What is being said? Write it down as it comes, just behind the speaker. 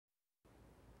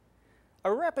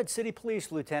A Rapid City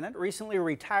Police lieutenant recently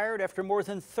retired after more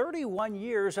than 31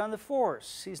 years on the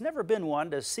force. He's never been one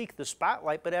to seek the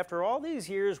spotlight, but after all these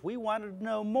years, we wanted to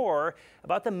know more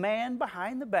about the man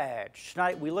behind the badge.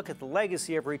 Tonight, we look at the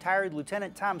legacy of retired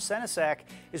Lieutenant Tom Senesac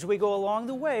as we go along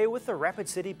the way with the Rapid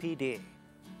City PD.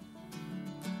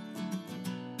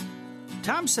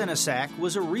 Tom Senesac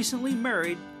was a recently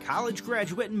married college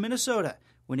graduate in Minnesota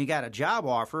when he got a job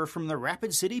offer from the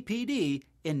Rapid City PD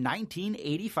in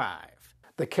 1985.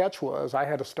 The catch was I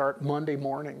had to start Monday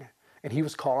morning, and he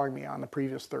was calling me on the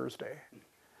previous Thursday.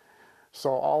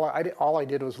 So all I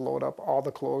did was load up all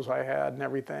the clothes I had and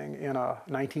everything in a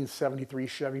 1973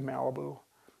 Chevy Malibu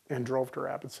and drove to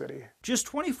Rapid City. Just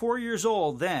 24 years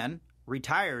old then,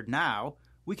 retired now,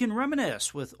 we can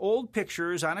reminisce with old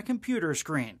pictures on a computer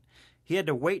screen. He had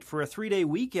to wait for a 3-day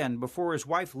weekend before his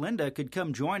wife Linda could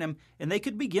come join him and they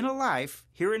could begin a life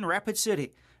here in Rapid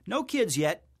City. No kids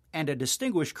yet, and a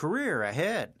distinguished career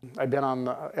ahead. I've been on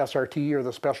the SRT, or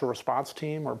the Special Response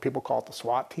Team, or people call it the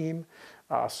SWAT team.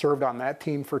 Served on that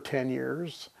team for 10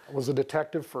 years. Was a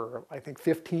detective for, I think,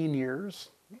 15 years,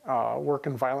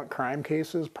 working violent crime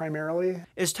cases primarily.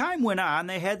 As time went on,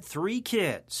 they had 3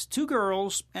 kids, 2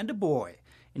 girls and a boy.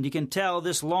 And you can tell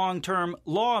this long-term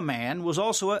lawman was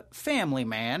also a family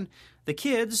man. The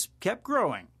kids kept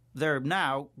growing. They're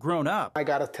now grown up. I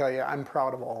got to tell you, I'm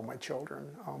proud of all my children.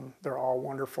 They're all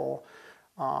wonderful.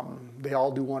 They all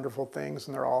do wonderful things,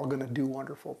 and they're all going to do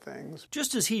wonderful things.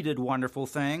 Just as he did wonderful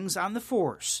things on the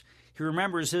force, he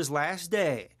remembers his last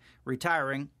day,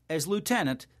 retiring as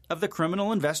lieutenant of the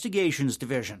Criminal Investigations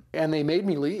Division. And they made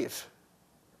me leave.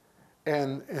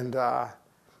 And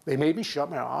they made me shut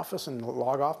my office and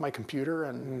log off my computer,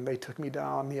 and they took me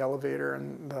down the elevator,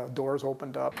 and the doors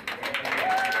opened up.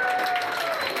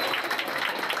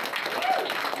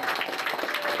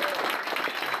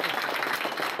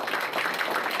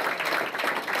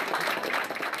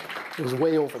 It was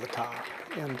way over the top,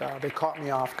 and they caught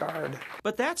me off guard.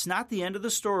 But that's not the end of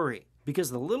the story, because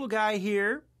the little guy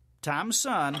here, Tom's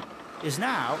son, is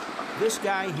now this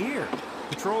guy here,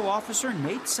 Patrol Officer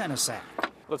Nate Senesac.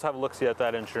 Let's have a look-see at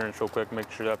that insurance real quick,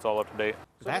 make sure that's all up to date.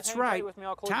 That's right.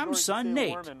 Tom's son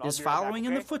Nate is following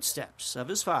in the footsteps of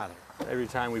his father. Every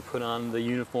time we put on the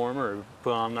uniform or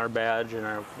put on our badge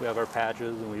and we have our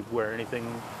patches and we wear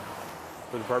anything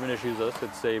the department issues us,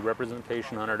 it's a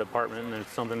representation on our department, and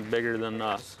it's something bigger than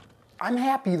us. I'm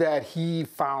happy that he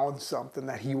found something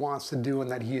that he wants to do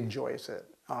and that he enjoys it.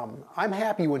 I'm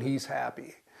happy when he's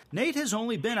happy. Nate has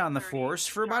only been on the force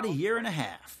for about 1.5 years.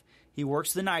 He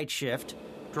works the night shift,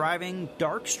 driving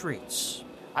dark streets.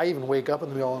 I even wake up in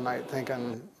the middle of the night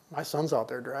thinking, my son's out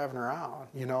there driving around,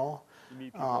 you know? You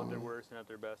meet people at their worst and at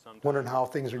their best sometimes. Wondering how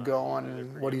things are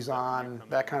going, what he's on,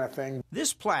 that kind of thing.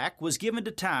 This plaque was given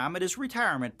to Tom at his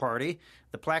retirement party.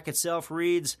 The plaque itself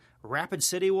reads, "Rapid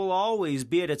City will always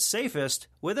be at its safest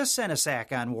with a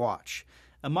Senesac on watch."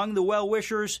 Among the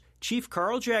well-wishers, Chief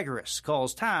Carl Jagaris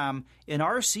calls Tom an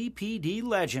RCPD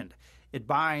legend. It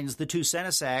binds the 2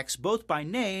 Senesacs both by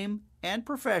name and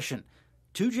profession.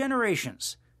 2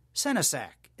 generations,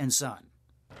 Senesac and son.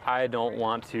 I don't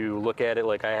want to look at it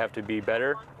like I have to be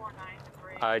better.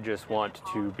 I just want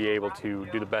to be able to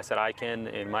do the best that I can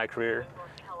in my career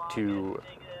to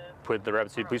put the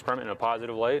Rapid City Police Department in a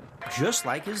positive light. Just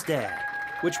like his dad,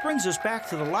 which brings us back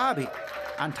to the lobby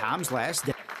on Tom's last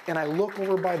day. And I look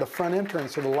over by the front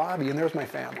entrance of the lobby, and there's my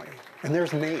family. And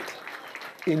there's Nate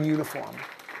in uniform.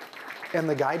 And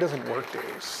the guy doesn't work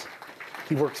days.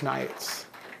 He works nights.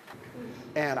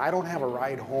 And I don't have a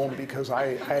ride home because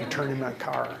I had turned in my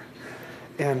car.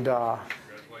 And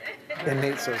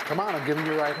Nate says, come on, I'll give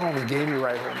you a ride home. He gave me a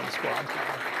ride home in the squad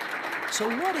car. So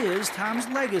what is Tom's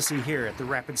legacy here at the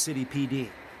Rapid City PD?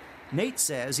 Nate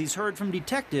says he's heard from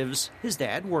detectives his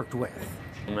dad worked with.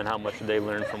 And how much they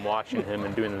learned from watching him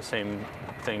and doing the same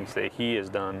things that he has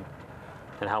done,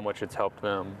 and how much it's helped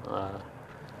them.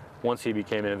 Once he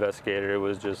became an investigator, it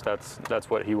was just, that's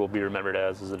what he will be remembered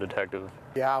as a detective.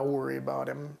 Yeah, I worry about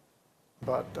him,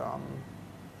 but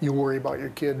you worry about your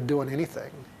kid doing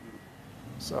anything.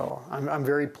 So I'm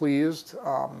very pleased.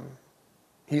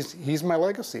 He's my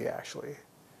legacy, actually.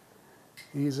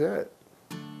 He's it.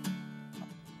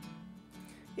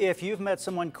 If you've met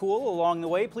someone cool along the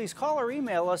way, please call or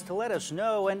email us to let us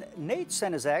know. And Nate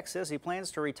Senesac says he plans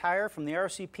to retire from the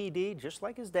RCPD just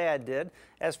like his dad did.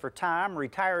 As for Tom,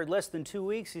 retired less than 2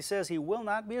 weeks, he says he will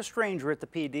not be a stranger at the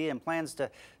PD and plans to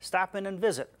stop in and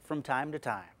visit from time to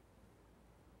time.